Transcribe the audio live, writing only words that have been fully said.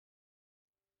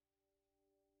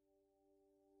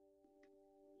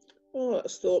Oh,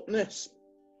 that's Thorpeness.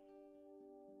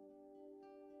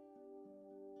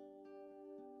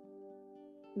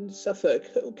 In Suffolk.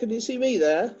 Oh, can you see me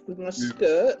there with my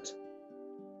skirt?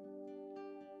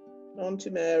 Auntie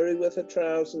Mary with her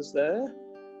trousers there.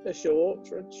 Her shorts,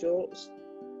 red shorts.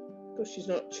 Gosh, she's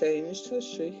not changed, has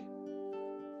she?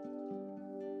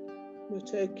 We're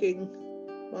taking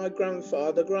my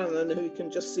grandfather, Grannon, who you can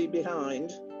just see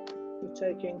behind. We're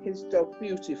taking his dog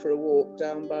Beauty for a walk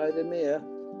down by the mere.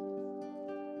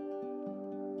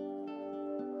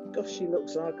 Gosh, she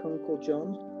looks like Uncle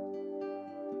John.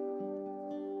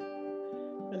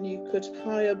 And you could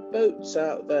hire boats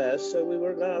out there, so we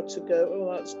were allowed to go.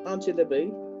 Oh, that's Auntie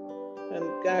Libby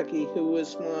and Gaggy, who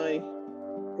was my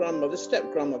grandmother,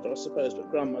 step-grandmother, I suppose, but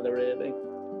grandmother, really.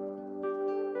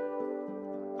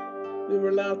 We were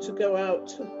allowed to go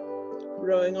out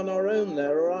rowing on our own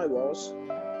there, or I was.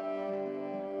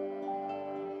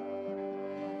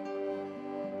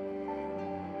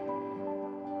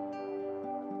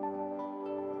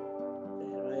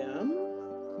 There I am.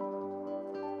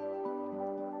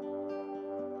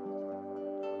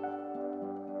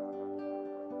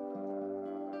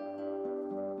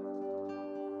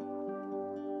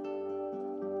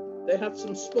 They had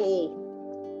some small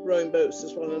rowing boats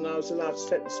as well, and I was allowed to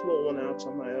take the small one out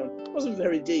on my own. It wasn't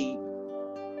very deep.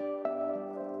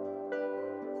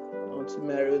 Auntie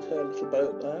Mary with her little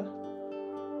boat there.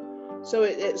 So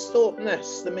it's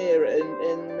Thorpeness, the mere in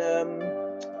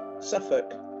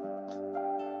Suffolk,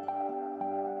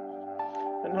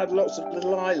 and had lots of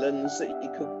little islands that you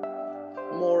could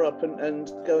moor up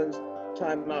and go and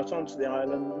time out onto the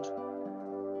island.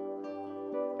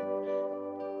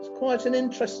 Quite an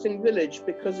interesting village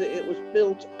because it was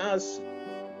built as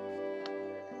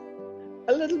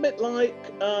a little bit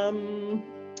like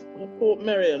Port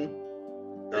Merion,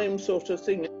 same sort of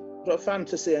thing, a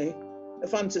fantasy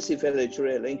village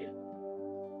really.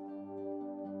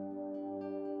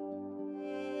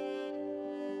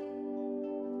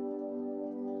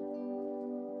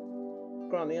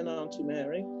 Granny and Auntie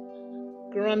Mary.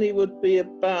 Granny would be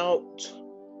about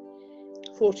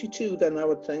 42 then, I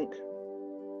would think.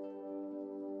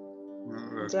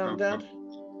 Granddad?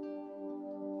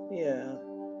 Yeah.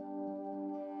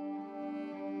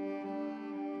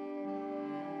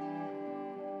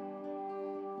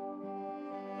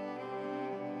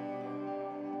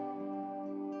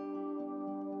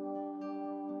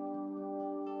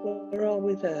 Where are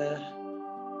we there?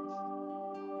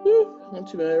 Woo,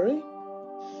 Auntie Mary.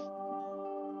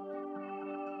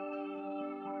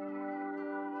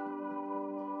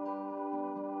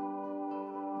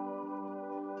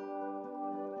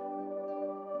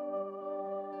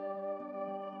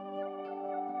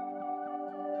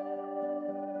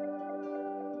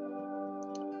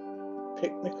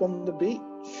 Picnic on the beach.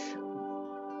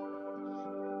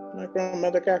 My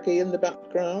grandmother Gaggy in the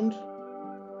background.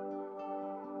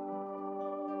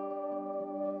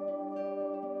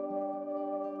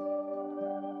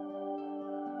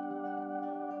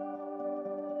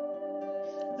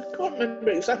 I can't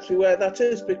remember exactly where that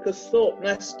is because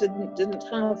Thorpeness didn't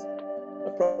have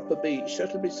a proper beach. So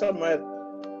it'll be somewhere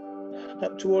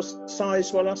up towards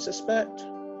Sizewell, I suspect.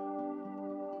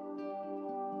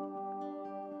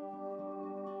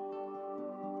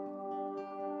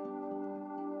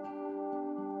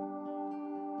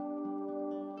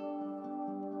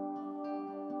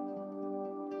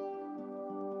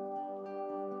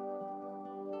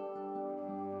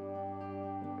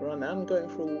 Grannan, going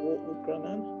for a walk with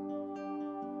Grannan.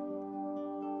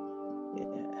 Yeah.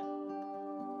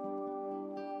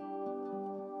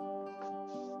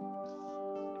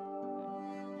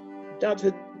 Dad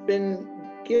had been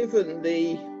given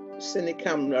the Cine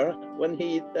camera when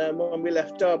we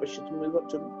left Derbyshire and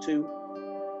moved up to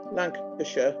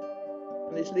Lancashire,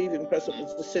 and his leaving present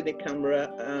was the Cine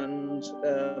camera and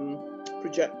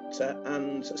projector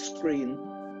and a screen.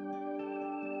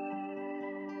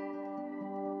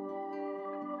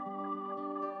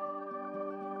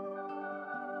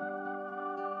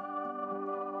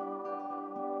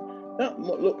 That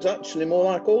looks actually more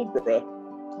like Aldborough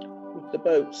with the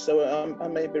boats, so I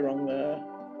may be wrong there.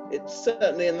 It's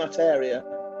certainly in that area.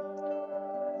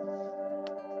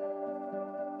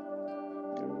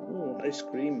 Oh, ice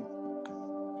cream.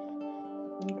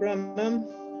 And Grandmum.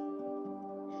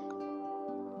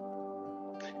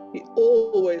 He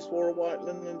always wore a white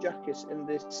linen jacket in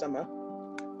the summer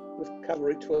with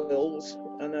cavalry twills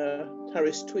and a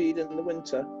Harris tweed in the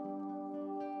winter.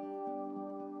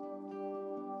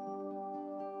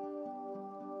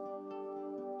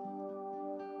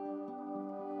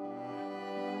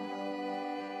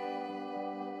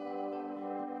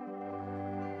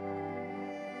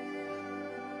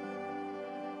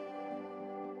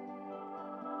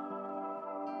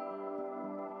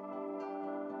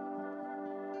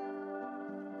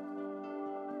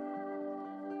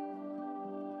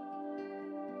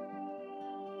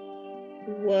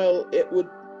 Well, it would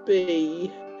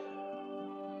be,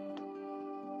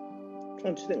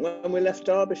 trying to think when we left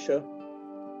Derbyshire.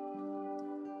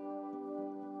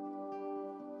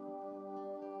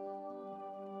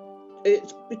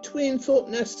 It's between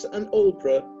Thorpeness and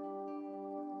Aldborough.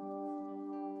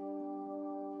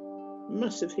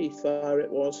 Massive heath fire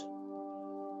it was.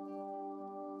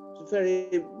 It was a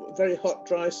very, very hot,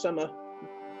 dry summer.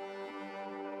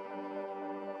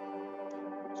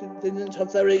 They didn't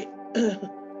have very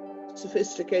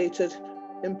sophisticated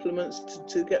implements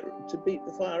to beat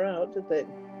the fire out, did they?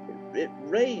 It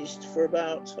raged for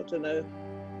about, I don't know,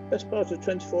 best part of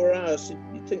 24 hours.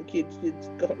 You'd think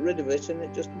you'd got rid of it, and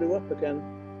it just blew up again.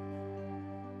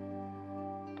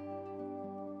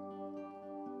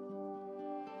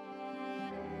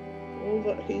 All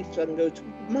that heath doesn't go to.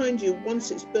 Mind you,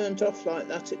 once it's burnt off like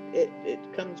that,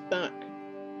 it comes back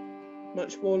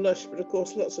much more lush. But of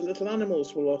course, lots of little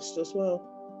animals were lost as well.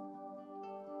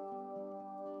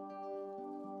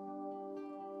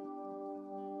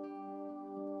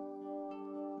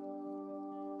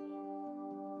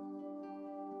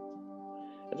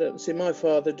 I don't see my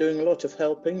father doing a lot of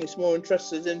helping. He's more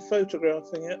interested in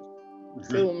photographing it,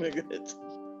 filming it.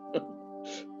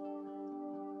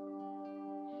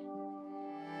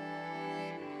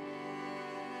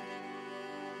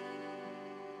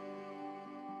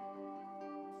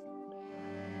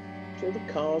 All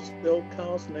the cars, the old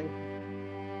carsning.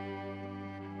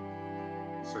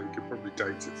 So you could probably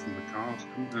date it from the cars,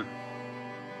 couldn't you?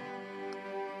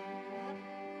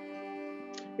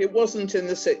 It wasn't in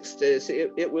the 60s.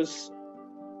 It was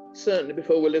certainly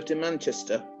before we lived in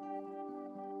Manchester.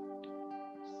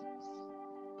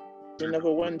 We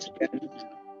never went again.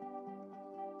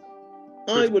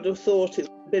 I would have thought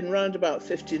it'd been round about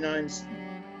 59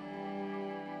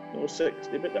 or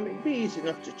 60, but I mean, it'd be easy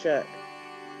enough to check.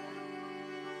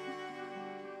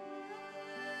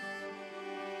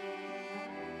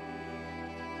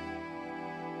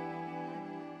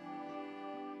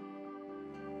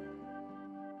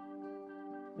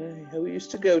 Yeah, we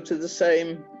used to go to the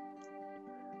same,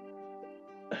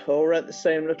 or at the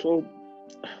same little,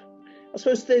 I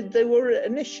suppose they were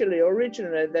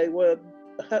originally, they were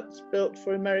huts built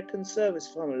for American service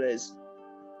families.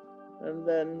 And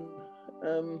then,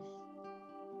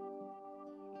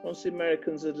 once the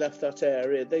Americans had left that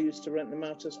area, they used to rent them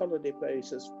out as holiday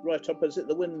places, right opposite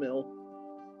the windmill.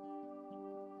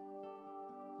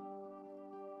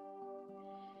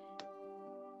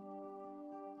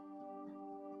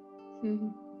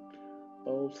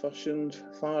 Old-fashioned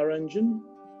fire engine.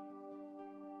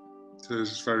 So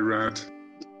it's very red.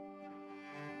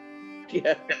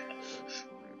 Yeah.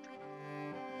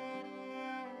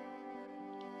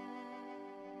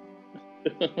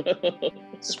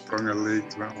 Sprung a leak,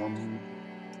 that one.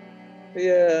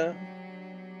 Yeah.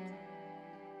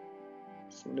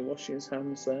 Somebody washing his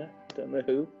hands there. Don't know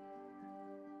who.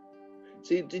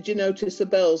 See, did you notice the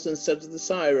bells instead of the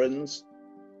sirens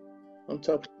on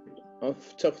top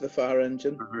of the fire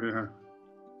engine? Oh, yeah.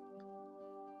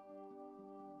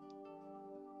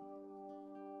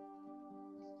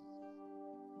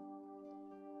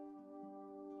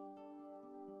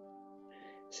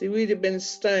 See, we'd have been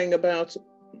staying about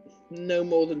no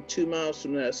more than 2 miles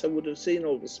from there, so I would have seen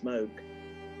all the smoke.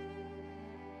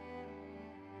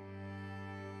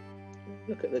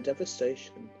 Look at the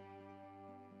devastation.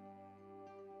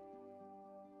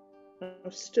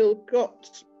 I've still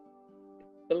got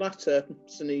the latter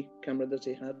Cine camera that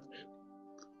he had.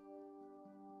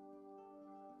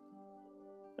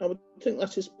 I would think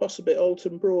that is possibly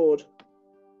Oulton Broad.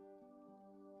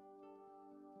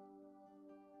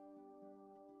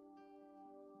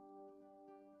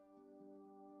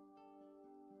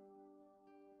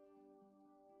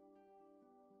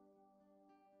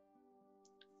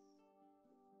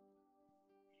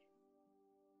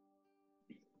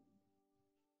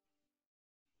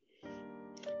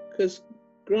 Because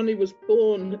Granny was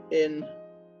born in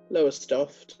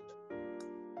Lowestoft,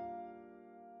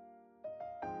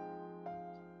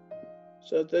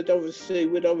 so we'd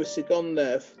obviously gone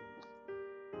there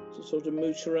to sort of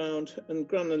mooch around, and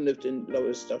Granny lived in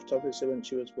Lowestoft obviously when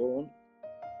she was born.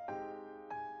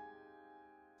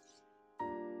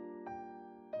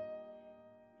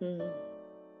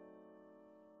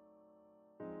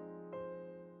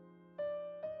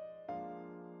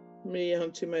 Me,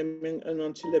 Auntie Mamie and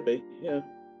Auntie Libby, yeah.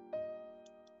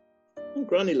 And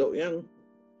Granny looked young.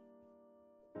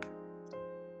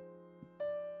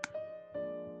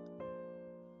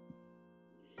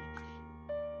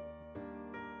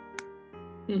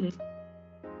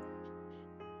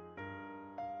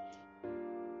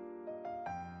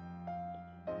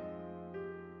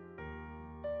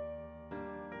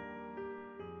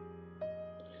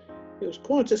 It was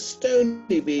quite a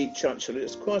stony beach, actually.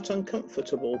 It's quite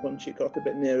uncomfortable once you got a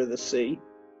bit nearer the sea.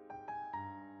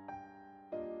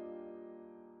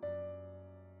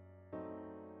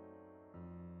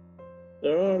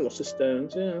 There are a lot of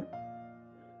stones, yeah.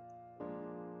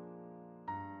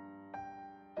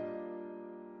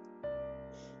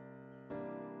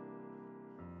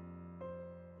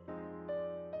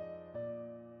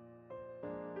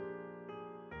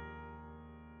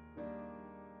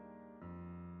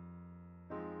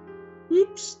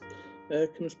 Oops, there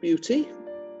comes Beauty.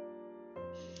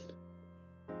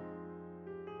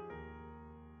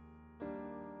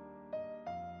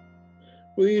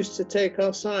 We used to take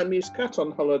our Siamese cat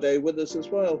on holiday with us as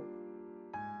well.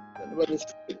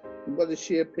 Whether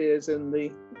she appears in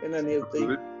any of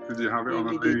the. Did you have it on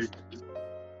a DVDs. lead?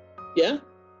 Yeah.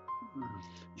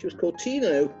 She was called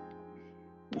Tino.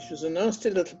 She was a nasty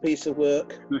little piece of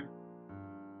work. Yeah.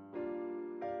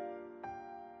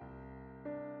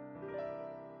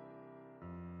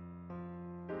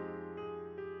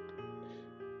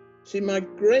 See, my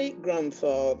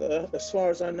great-grandfather, as far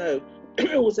as I know,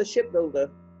 was a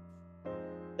shipbuilder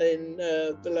in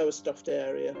the Lowestoft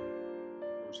area.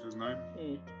 What's his name?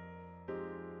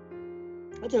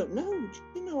 I don't know. Do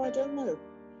you know? I don't know.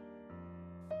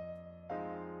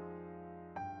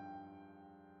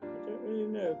 I don't really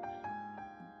know.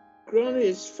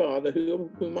 Granny's father,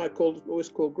 whom I always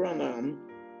call Gran-Anne,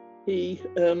 he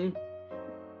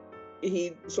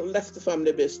sort of left the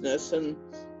family business and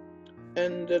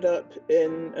ended up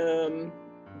in.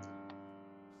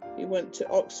 He went to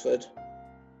Oxford,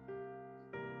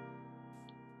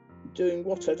 doing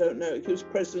what I don't know. He was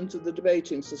president of the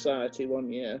debating society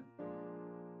one year.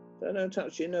 I don't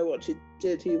actually know what he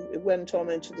did. He went on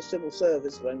into the civil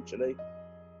service eventually.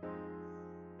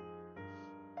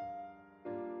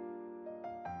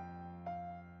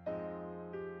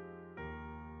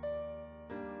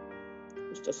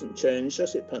 This doesn't change,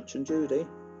 does it, Punch and Judy?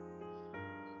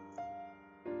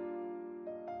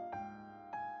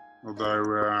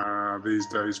 Although these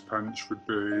days Punch would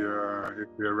be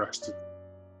he'd be arrested.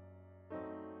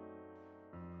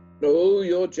 Oh,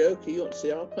 you're joking. You ought to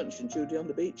see our Punch and Judy on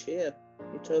the beach here.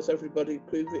 He tells everybody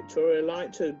Queen Victoria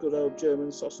liked her good old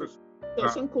German sausage.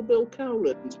 That's Uncle Bill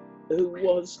Cowland, who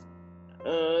was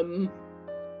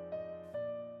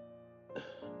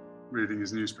reading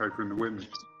his newspaper in the wind.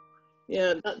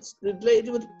 Yeah, that's the lady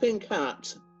with the pink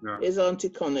hat. Yeah. Is Auntie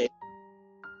Connie.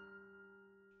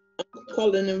 Uncle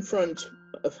Colin in front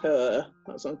of her,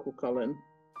 that's Uncle Colin.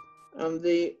 And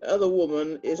the other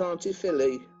woman is Auntie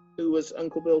Philly, who was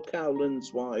Uncle Bill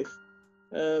Cowland's wife.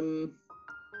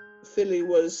 Philly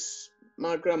was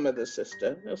my grandmother's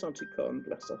sister. That's Auntie Con,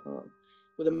 bless her heart.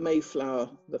 With a Mayflower,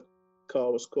 the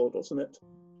car was called, wasn't it?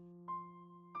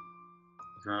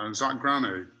 Is that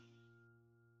Granny?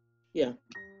 Yeah.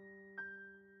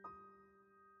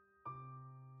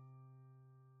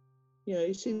 Yeah,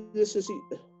 you see, this is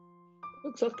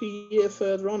looks like a year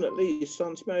further on at least.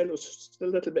 Auntie Mary looks just a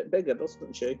little bit bigger,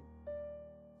 doesn't she?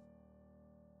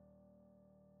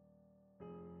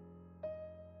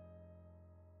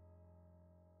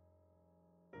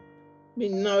 I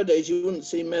mean, nowadays you wouldn't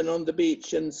see men on the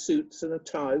beach in suits and a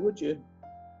tie, would you?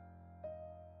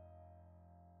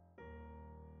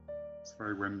 It's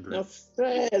very windy. Now,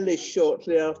 fairly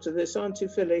shortly after this, Auntie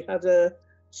Philly had a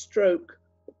stroke.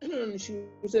 She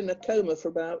was in a coma for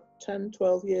about 10,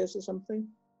 12 years or something.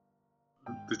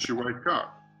 Did she wake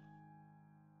up?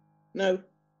 No.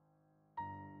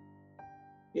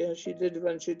 Yeah, she did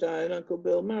eventually die, and Uncle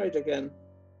Bill married again.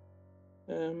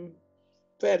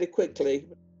 Fairly quickly.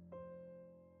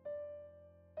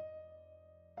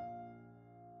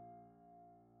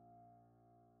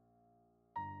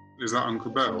 Is that Uncle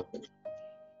Bill?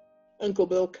 Uncle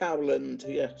Bill Cowland,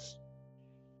 yes.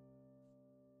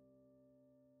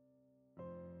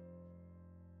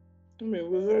 I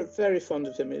mean, we're very, very fond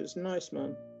of him. He was a nice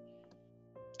man.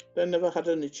 They never had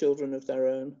any children of their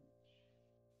own.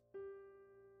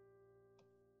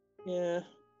 Yeah,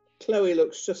 Chloe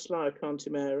looks just like Auntie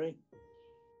Mary.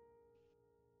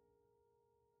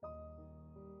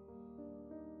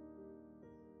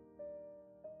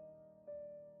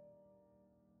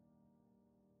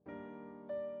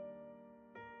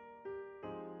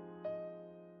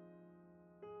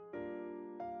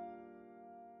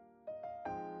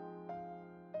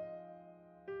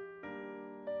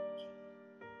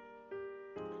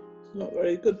 Not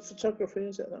very good photography,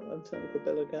 is it, that one, Uncle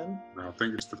Bill again? No, I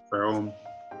think it's the film.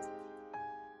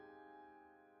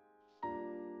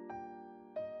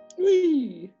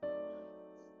 Whee!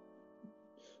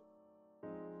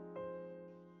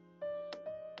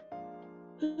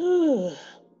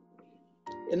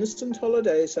 Innocent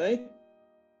holidays, eh?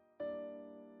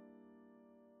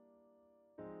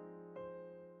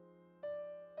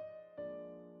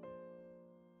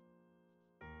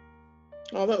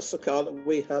 Oh, that's the car that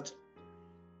we had.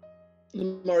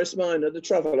 The Morris Minor, the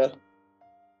Traveller.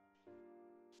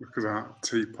 Look at that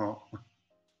teapot.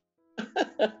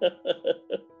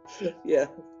 Yeah.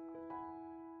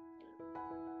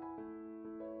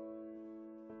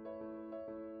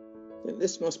 I think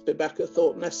this must be back at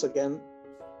Thorpeness again.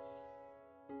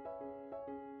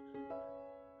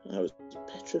 I was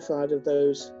petrified of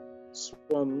those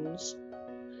swans.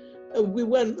 We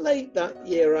went late that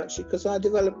year, actually, because I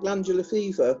developed glandular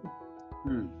fever.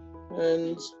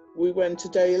 And we went a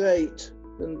day late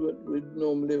than we'd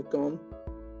normally have gone.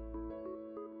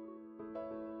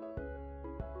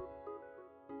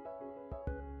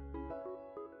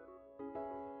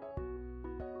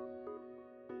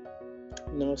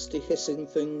 Nasty hissing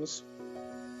things.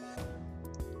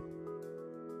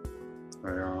 They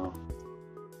are.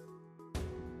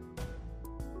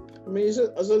 I mean, as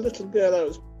a little girl, I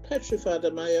was petrified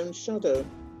of my own shadow. It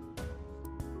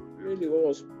really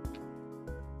was.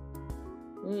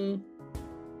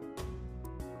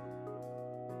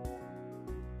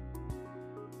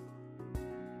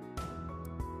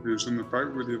 Who's in the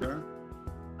boat with you there?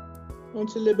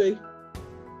 Auntie Libby.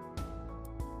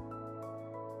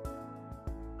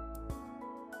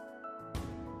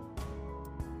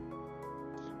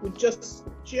 We just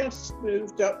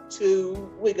moved up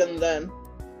to Wigan then.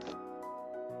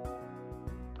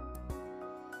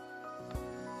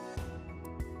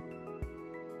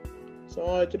 So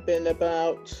I'd have been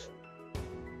about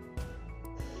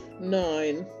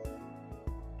 9.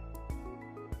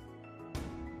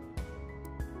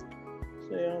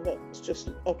 So yeah, that's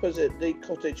just opposite the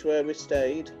cottage where we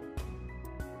stayed.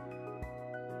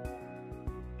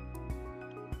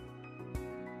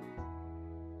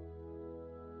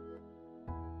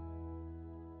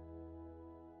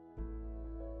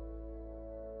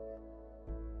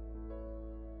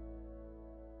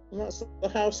 And that's the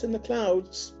house in the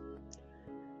clouds,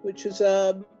 which is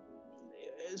a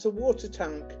water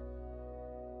tank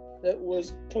that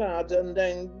was clad, and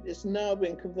then it's now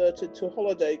been converted to a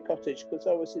holiday cottage because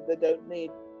obviously they don't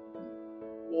need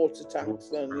water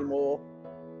tanks anymore,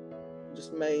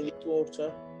 just mainly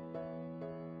water.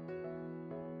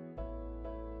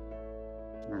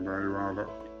 Very well done.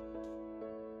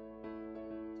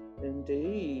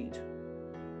 Indeed.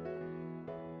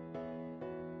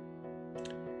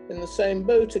 In the same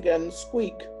boat again,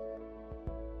 Squeak.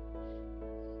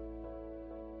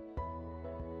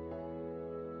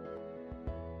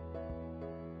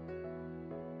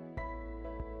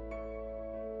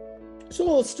 It's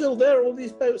all still there, all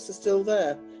these boats are still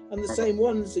there, and the same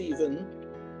ones even.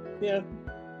 Yeah.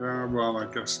 Yeah, well, I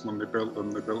guess when they built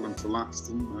them to last,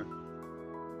 didn't they?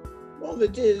 Well, they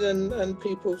did, and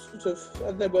people sort of,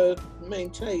 and they were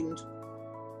maintained.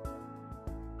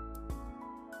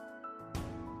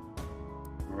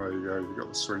 There you go, you got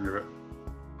the swing of it.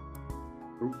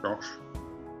 Oh gosh,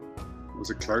 it was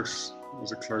a close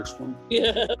one.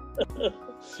 Yeah.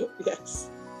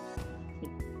 Yes.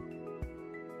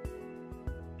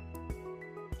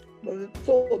 Well, the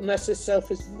Thorpeness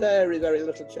itself is very, very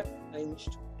little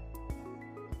changed.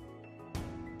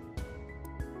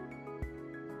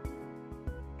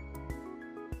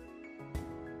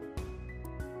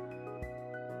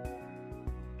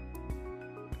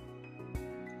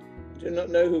 I do not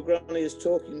know who Granny is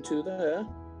talking to there.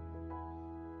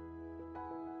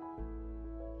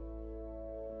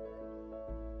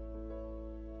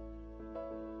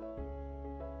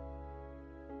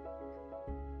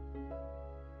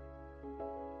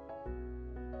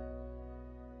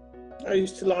 I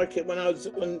used to like it when I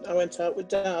went out with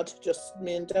Dad, just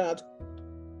me and Dad.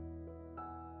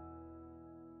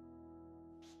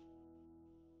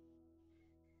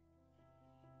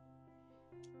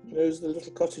 Those are the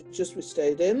little cottages we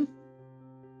stayed in.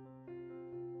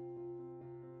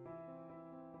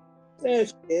 There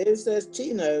she is, there's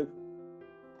Tino.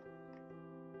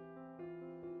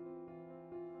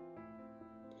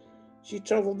 She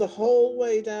travelled the whole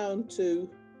way down to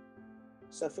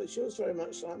Suffolk. She was very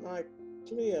much like my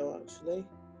Cleo, actually.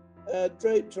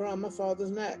 Draped around my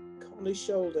father's neck, on his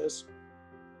shoulders.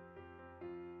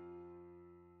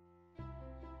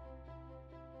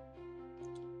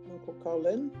 Uncle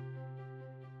Colin.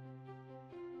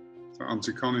 Is that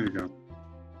Auntie Connie again?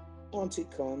 Auntie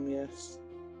Con, yes.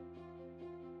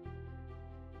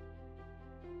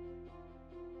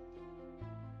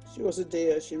 She was a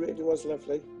dear, she really was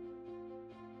lovely.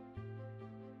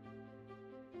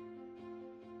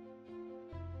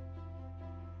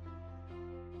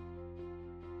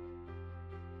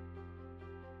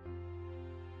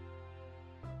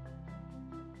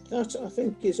 That, I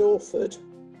think, is Orford.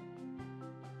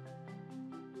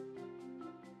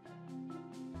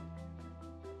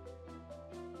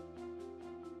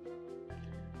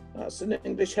 That's an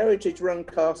English heritage run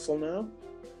castle now.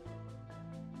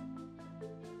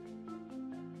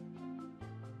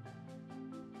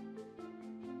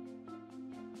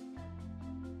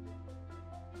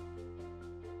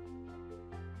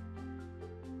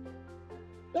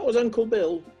 That was Uncle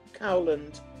Bill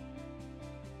Cowland.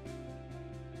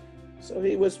 So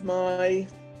he was my,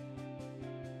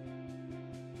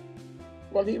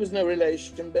 well, he was no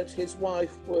relation, but his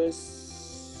wife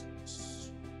was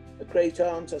a great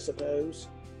aunt, I suppose.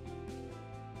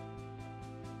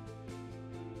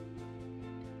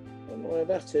 I don't know where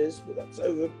that is, but that's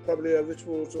over, probably over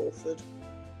towards Orford.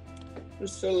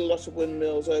 There's still a lot of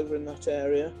windmills over in that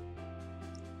area,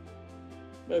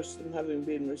 most of them having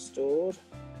been restored.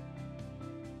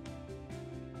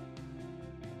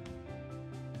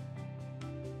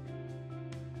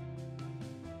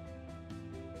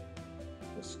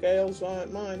 Scales like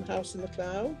mine, House in the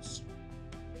Clouds.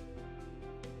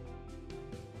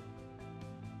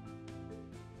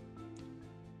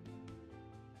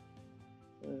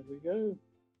 There we go.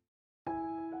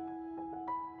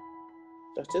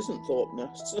 That isn't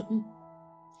Thorpeness.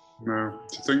 No.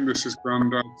 Do you think this is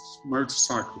Grandad's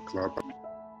motorcycle club?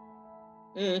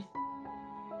 Mm.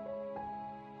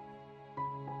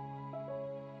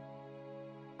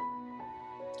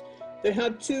 They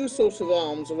had two sort of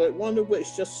arms, one of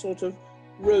which just sort of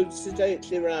rode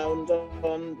sedately round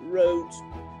on road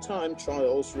time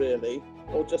trials, really,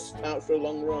 or just out for a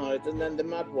long ride, and then the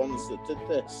mad ones that did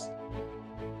this.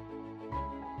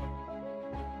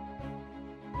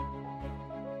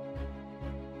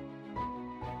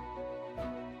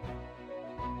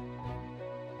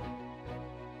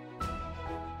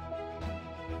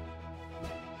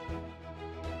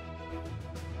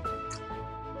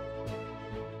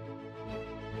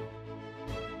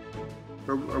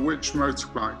 Which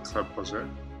motorbike club was it?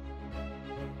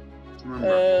 Do you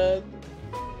remember?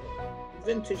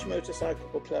 Vintage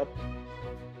Motorcycle Club.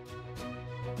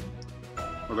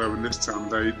 Although in this time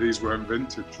these weren't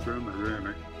vintage, weren't they,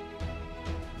 really?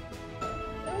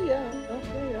 Oh yeah,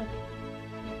 yeah.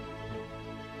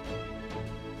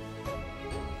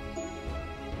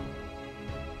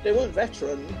 They weren't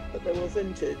veteran, but they were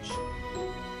vintage.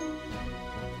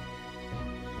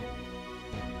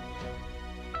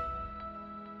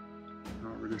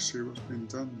 See what's been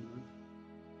done.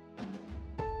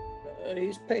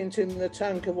 He's painting the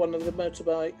tank of one of the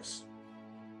motorbikes.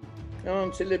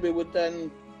 Auntie Libby would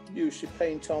then usually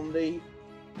paint on the,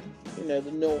 you know,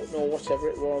 the Norton or whatever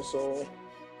it was, or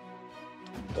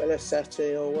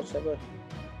Bellassetti or whatever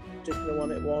particular one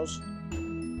it was.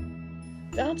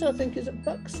 That, I think, is at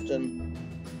Buxton.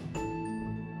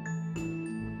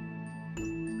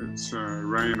 It's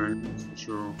raining, that's for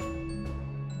sure.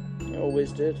 It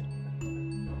always did.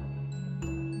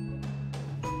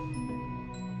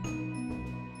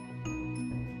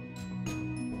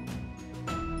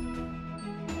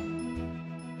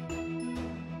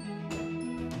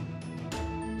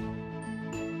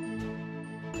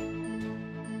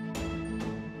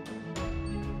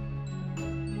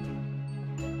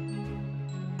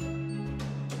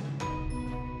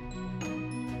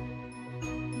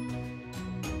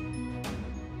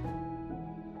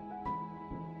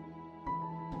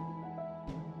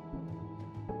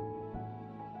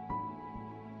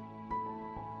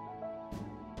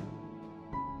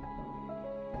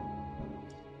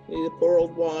 The poor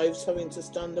old wives having to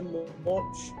stand and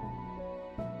watch.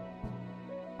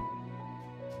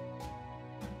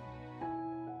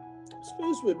 I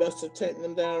suppose we must have taken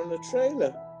them down on a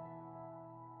trailer.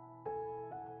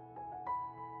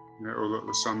 Yeah, or let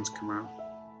the sun's come out.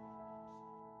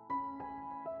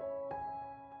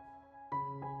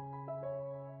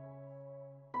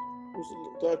 Does it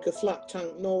look like a flat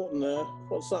tank Norton there?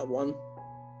 What's that one?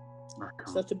 I can't.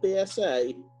 Is that a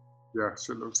BSA? Yes,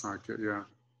 it looks like it, yeah.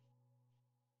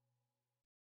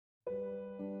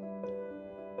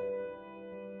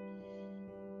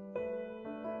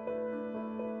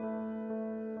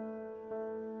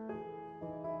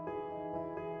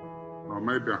 Or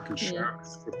maybe I can share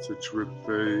this footage with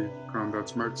the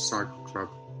Grandad's Motorcycle Club.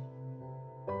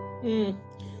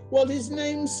 Well, his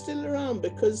name's still around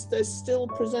because they're still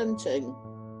presenting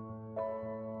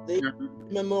the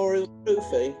memorial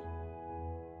trophy.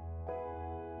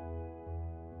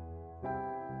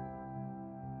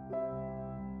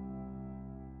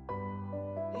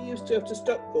 He used to go to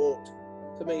Stockport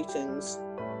for meetings,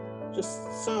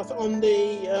 just south on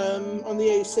the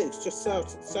A6, just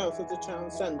south of the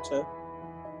town centre.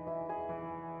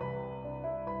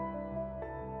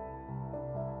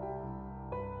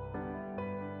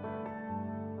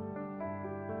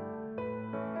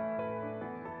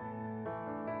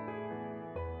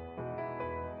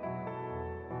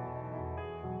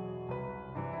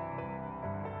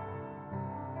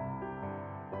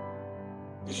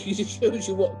 It shows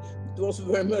you what there wasn't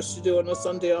very much to do on a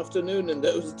Sunday afternoon in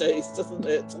those days, doesn't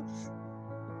it?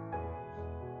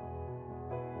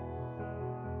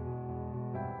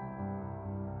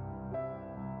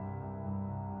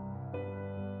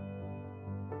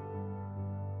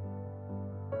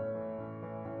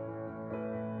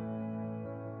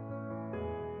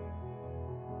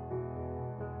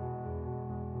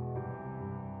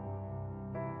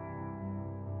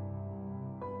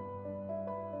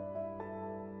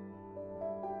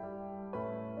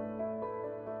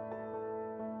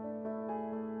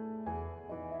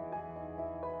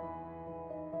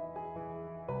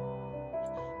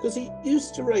 Because he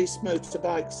used to race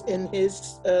motorbikes in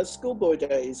his schoolboy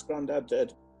days, Grandad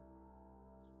did.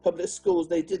 Public schools,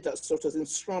 they did that sort of thing,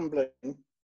 scrambling. And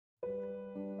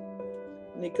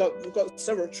we've got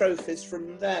several trophies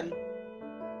from then.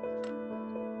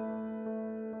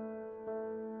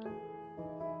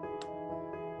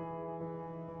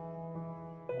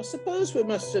 I suppose we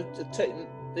must have taken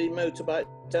the motorbike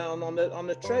down on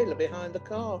a trailer behind the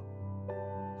car.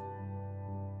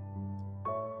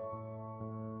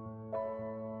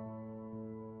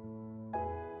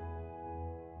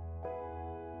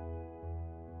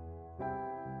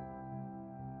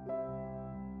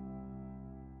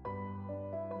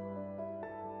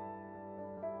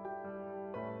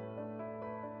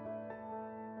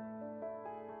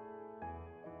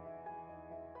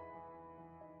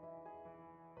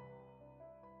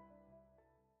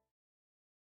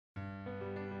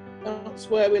 That's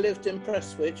where we lived in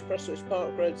Prestwich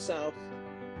Park Road South,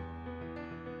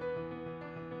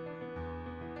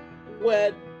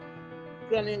 where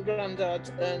Granny and Grandad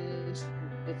and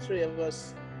the three of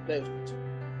us lived,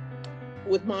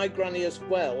 with my granny as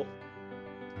well.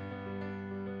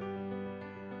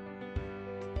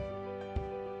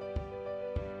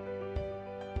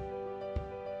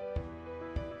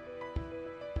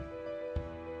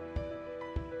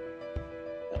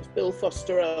 Bill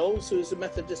Foster Ells, who was a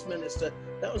Methodist minister.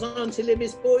 That was Auntie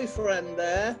Libby's boyfriend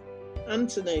there,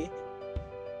 Anthony.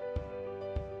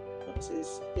 That's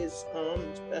his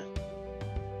aunt, Beth.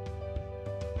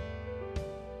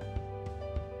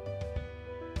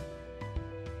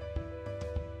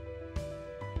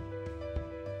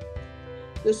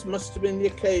 This must have been the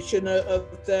occasion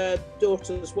of their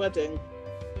daughter's wedding.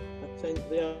 I think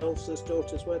the Elsa's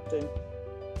daughter's wedding.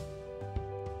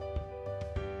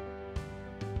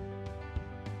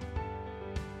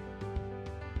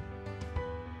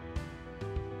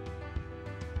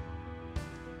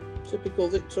 Typical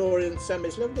Victorian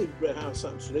semis, lovely house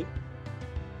actually.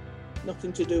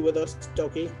 Nothing to do with us,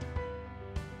 doggy.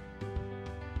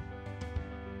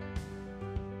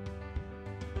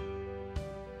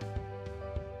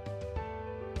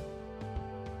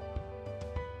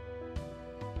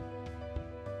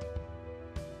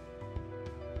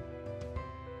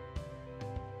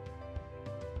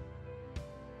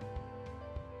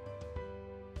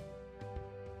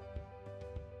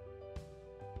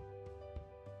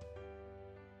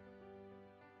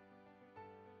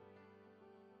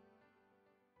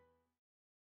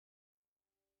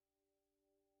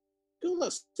 Oh,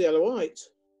 that's the Isle of Wight.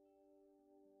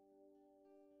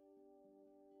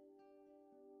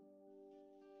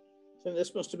 I think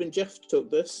this must have been Jeff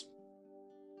took this.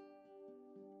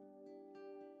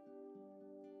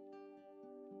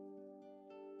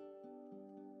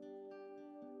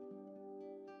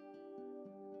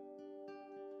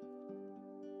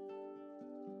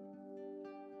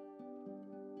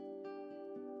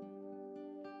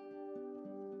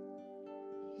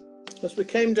 As we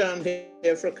came down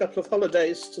here for a couple of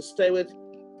holidays to stay with,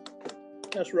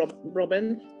 that's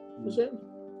Robin, was it?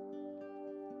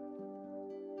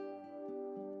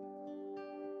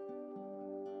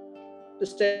 To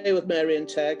stay with Mary and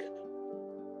Teg.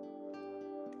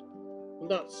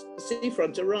 And that's the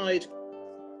seafront to ride.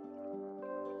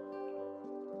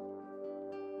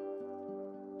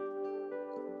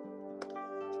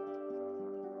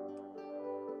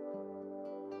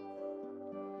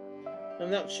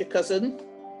 And that's your cousin,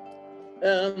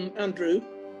 Andrew.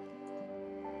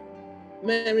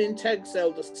 Mary and Teg's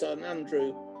eldest son,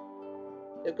 Andrew.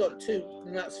 They've got two,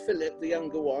 and that's Philip, the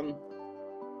younger one.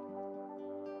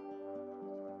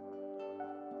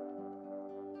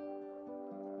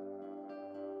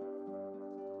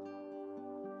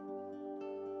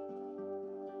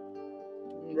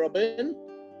 And Robin.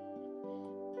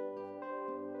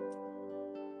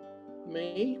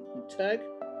 Me, and Teg.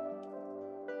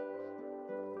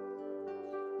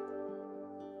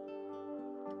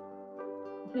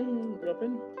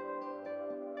 Robin.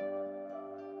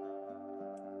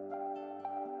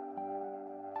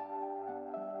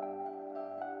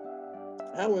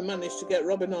 How we managed to get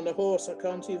Robin on a horse, I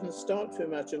can't even start to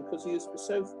imagine, because he used to be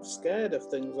so scared of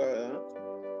things like that.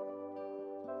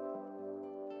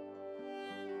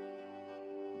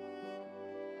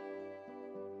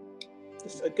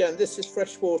 Again, this is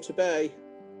Freshwater Bay.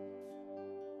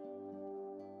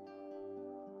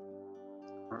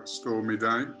 That stormy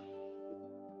day.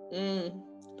 It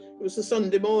was a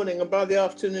Sunday morning, and by the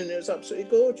afternoon it was absolutely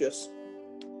gorgeous.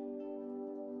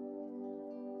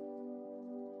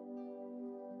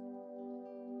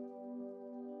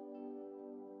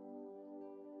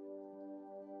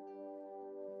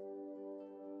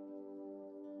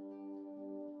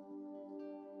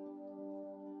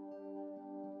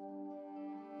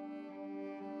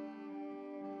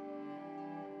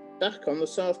 Back on the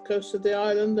south coast of the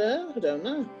island there? I don't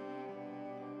know.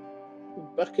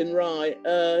 Back in Rye.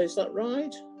 Is that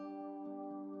right?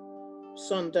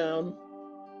 Sundown.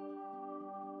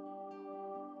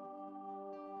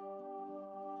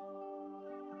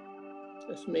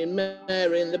 That's me and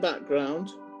Mary in the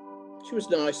background. She was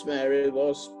nice, Mary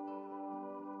was.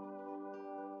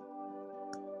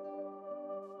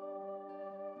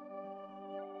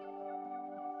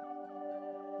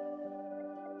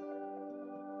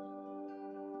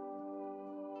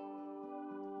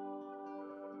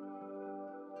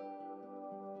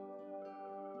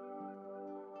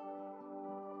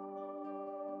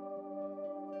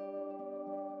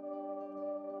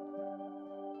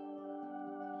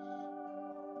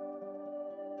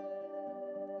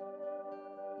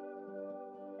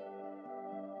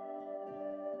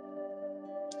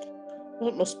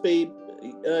 That must be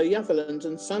Yaverland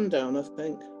and Sundown, I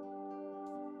think.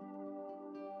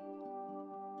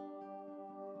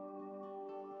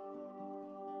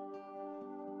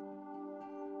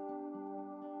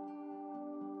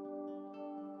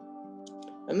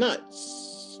 And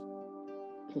that's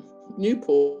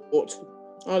Newport,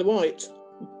 Isle of Wight.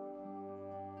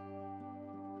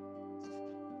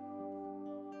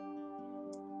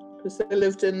 Because they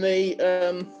lived in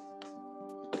the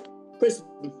prison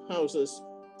houses.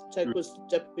 Ted was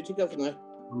deputy governor.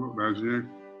 Look, there's you.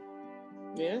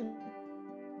 Yeah.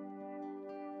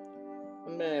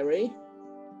 And Mary.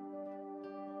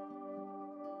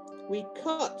 We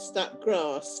cut that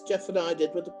grass, Jeff and I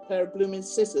did, with a pair of blooming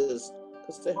scissors,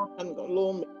 because they hadn't got a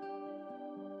lawn.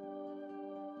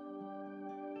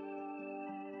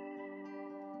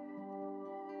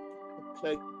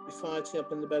 Played fighting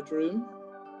up in the bedroom.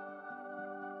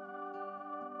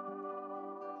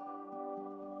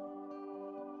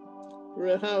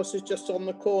 Her house is just on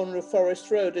the corner of Forest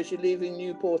Road as you're leaving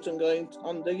Newport and going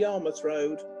under Yarmouth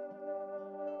Road.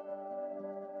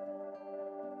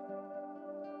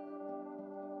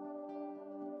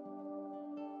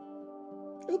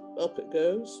 Oop, up it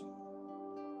goes.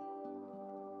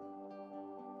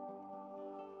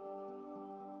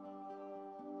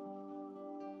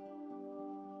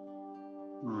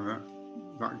 Oh,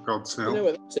 that Godshill. You know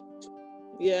where that's it?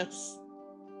 Yes.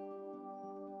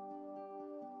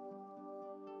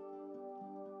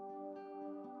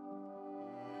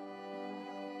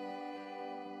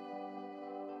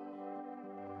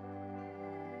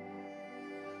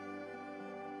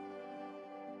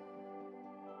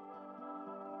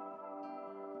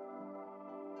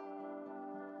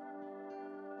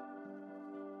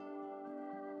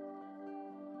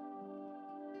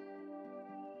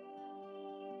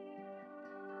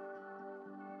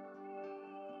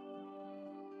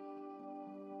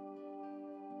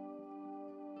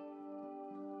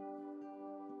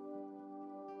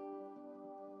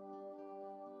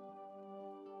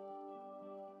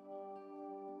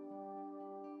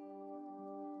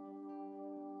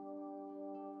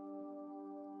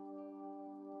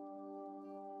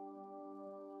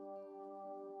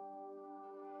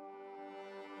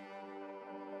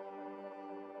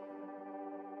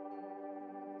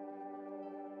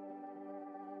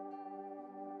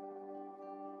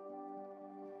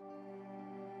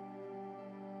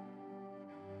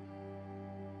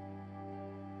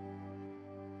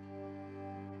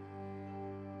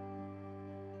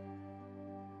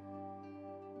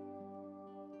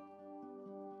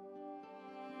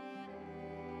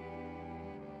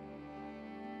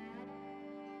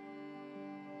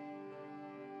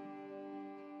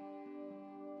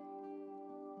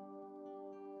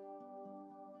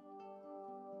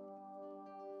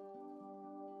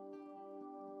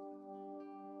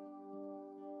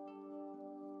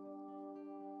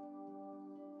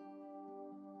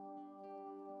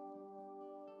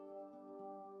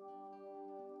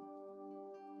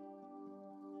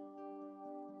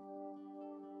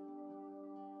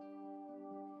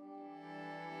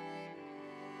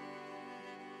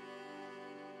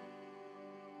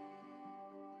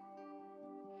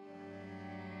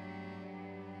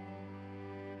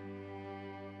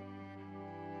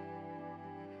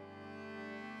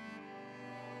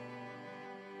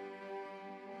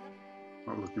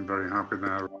 Not looking very happy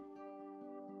there.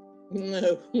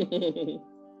 No.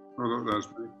 Oh, look, there's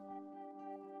me.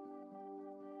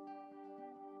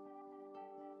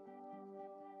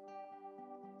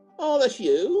 Oh, that's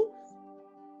you.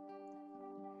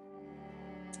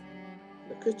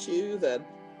 Look at you then.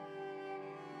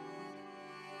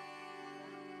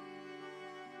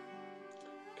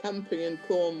 Camping in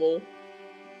Cornwall.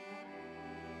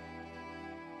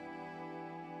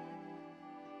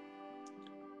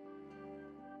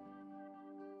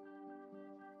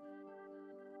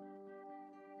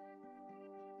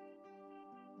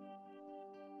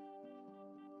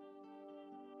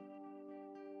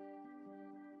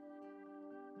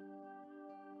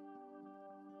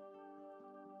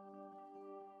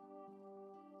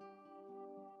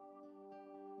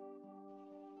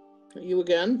 You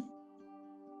again?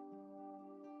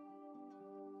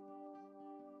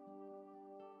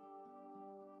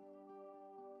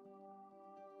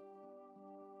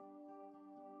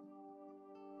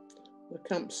 The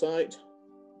campsite.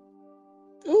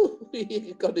 Oh,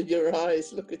 you got in your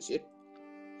eyes. Look at you.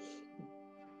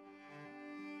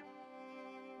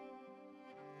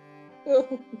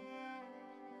 Oh.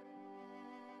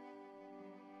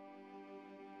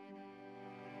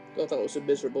 God, that was a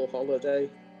miserable holiday.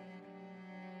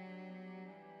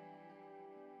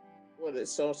 When it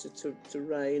started to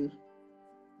rain.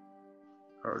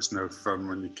 Oh, it's no fun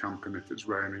when you're camping if it's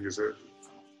raining, is it?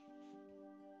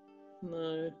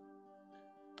 No.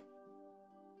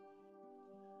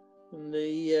 And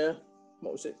the,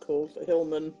 what was it called? The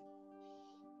Hillman.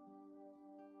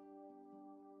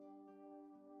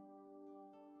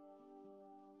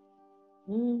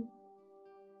 I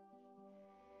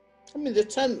mean, the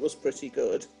tent was pretty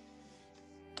good.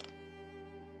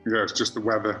 Yeah, it's just the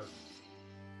weather.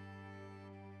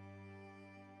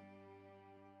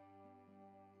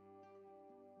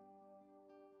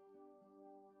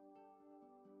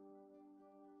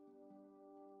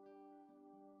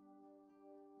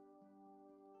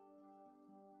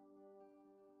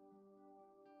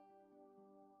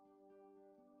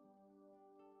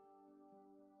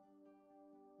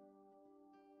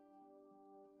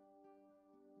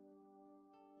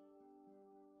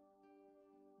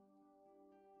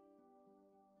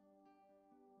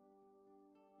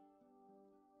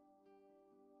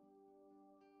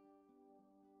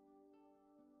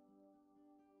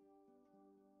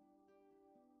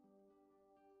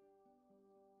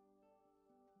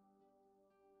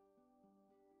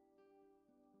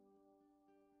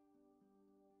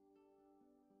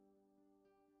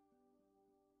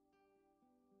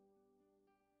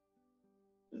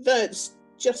 That's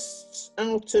just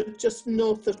north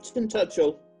of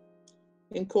Tintagel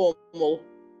in Cornwall.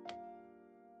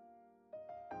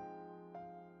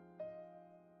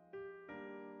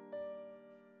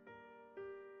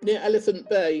 Near Elephant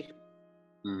Bay.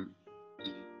 Mm.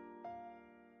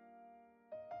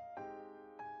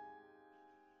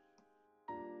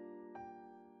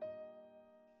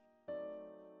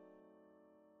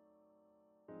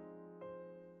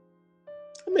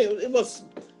 I mean, it was,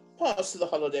 parts of the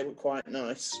holiday were quite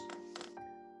nice.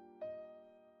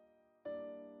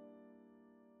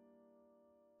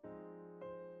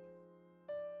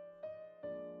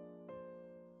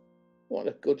 What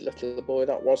a good little boy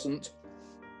that wasn't.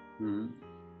 Mm.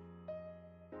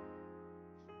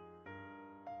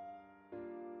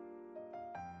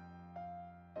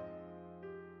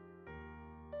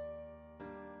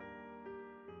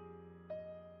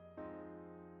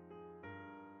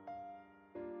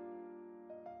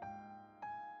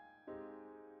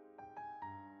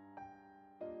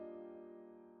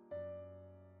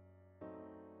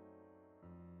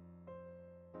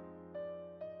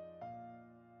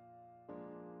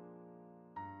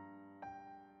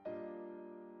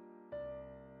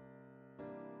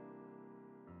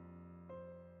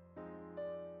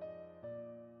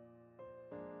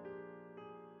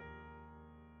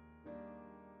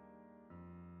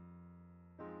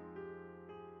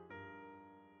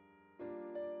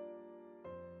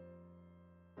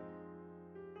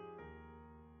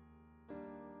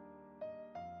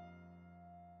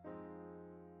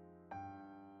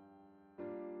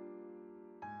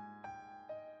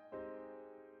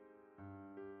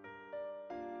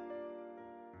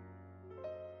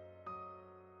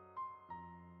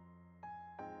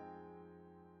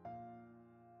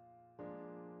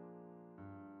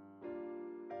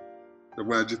 So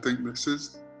where do you think this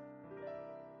is?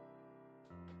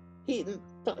 Heaton,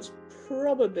 that's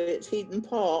probably it's Heaton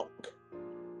Park.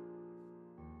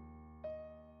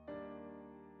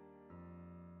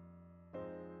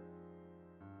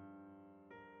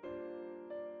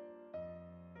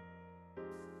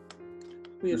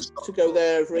 We used to go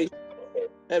there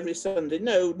every Sunday.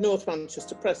 No, North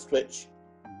Manchester, Prestwich.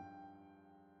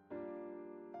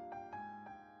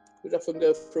 We'd often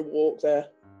go for a walk there.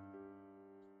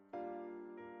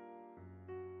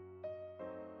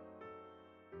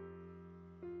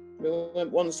 We went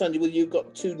one Sunday with you,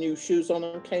 got 2 new shoes on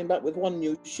and came back with 1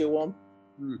 new shoe on.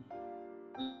 Mm.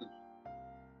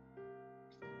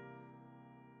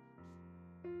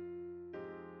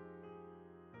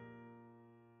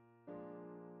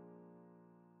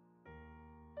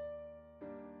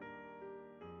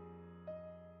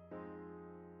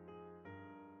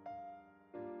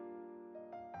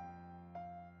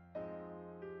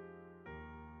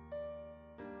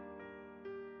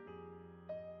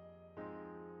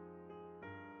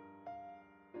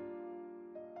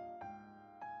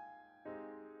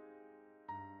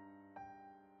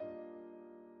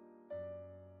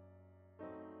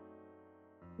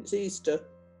 It's Easter.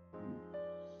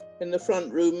 In the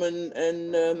front room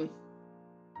and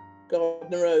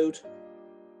Gardner Road.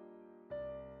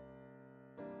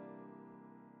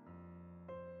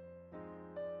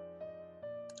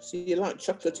 So you like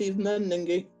chocolate even then,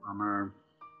 Ningy? I know.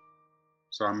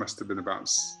 So I must have been about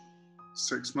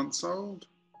 6 months old.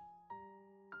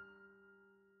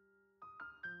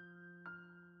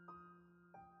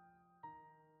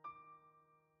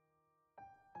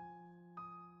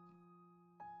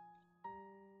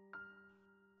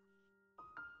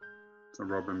 So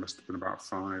Robin must have been about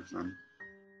 5 then.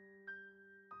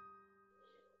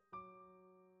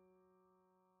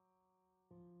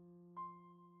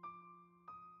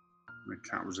 The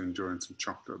cat was enjoying some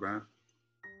chocolate there.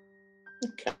 A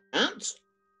cat?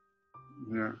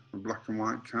 Yeah, a black and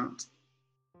white cat.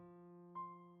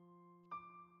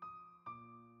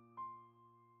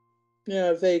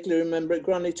 Yeah, I vaguely remember it.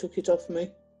 Granny took it off me.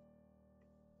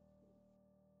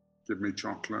 Give me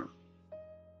chocolate.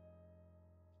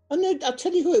 Oh no, I'll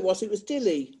tell you who it was. It was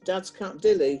Dilly, Dad's cat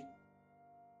Dilly.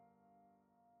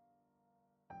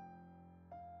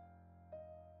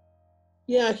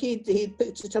 Yeah, he'd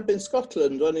picked it up in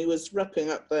Scotland when he was wrapping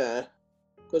up there,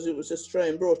 because it was a stray,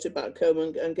 and brought it back home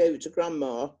and gave it to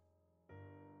Grandma.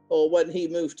 Or when he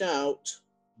moved out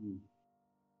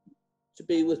to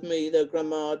be with me, though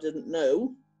Grandma didn't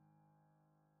know.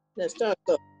 Yes, Dad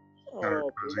thought,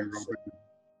 oh, bless her.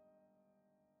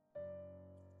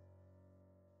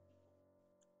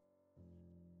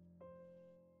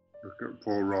 Look at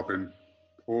poor Robin.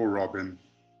 Poor Robin.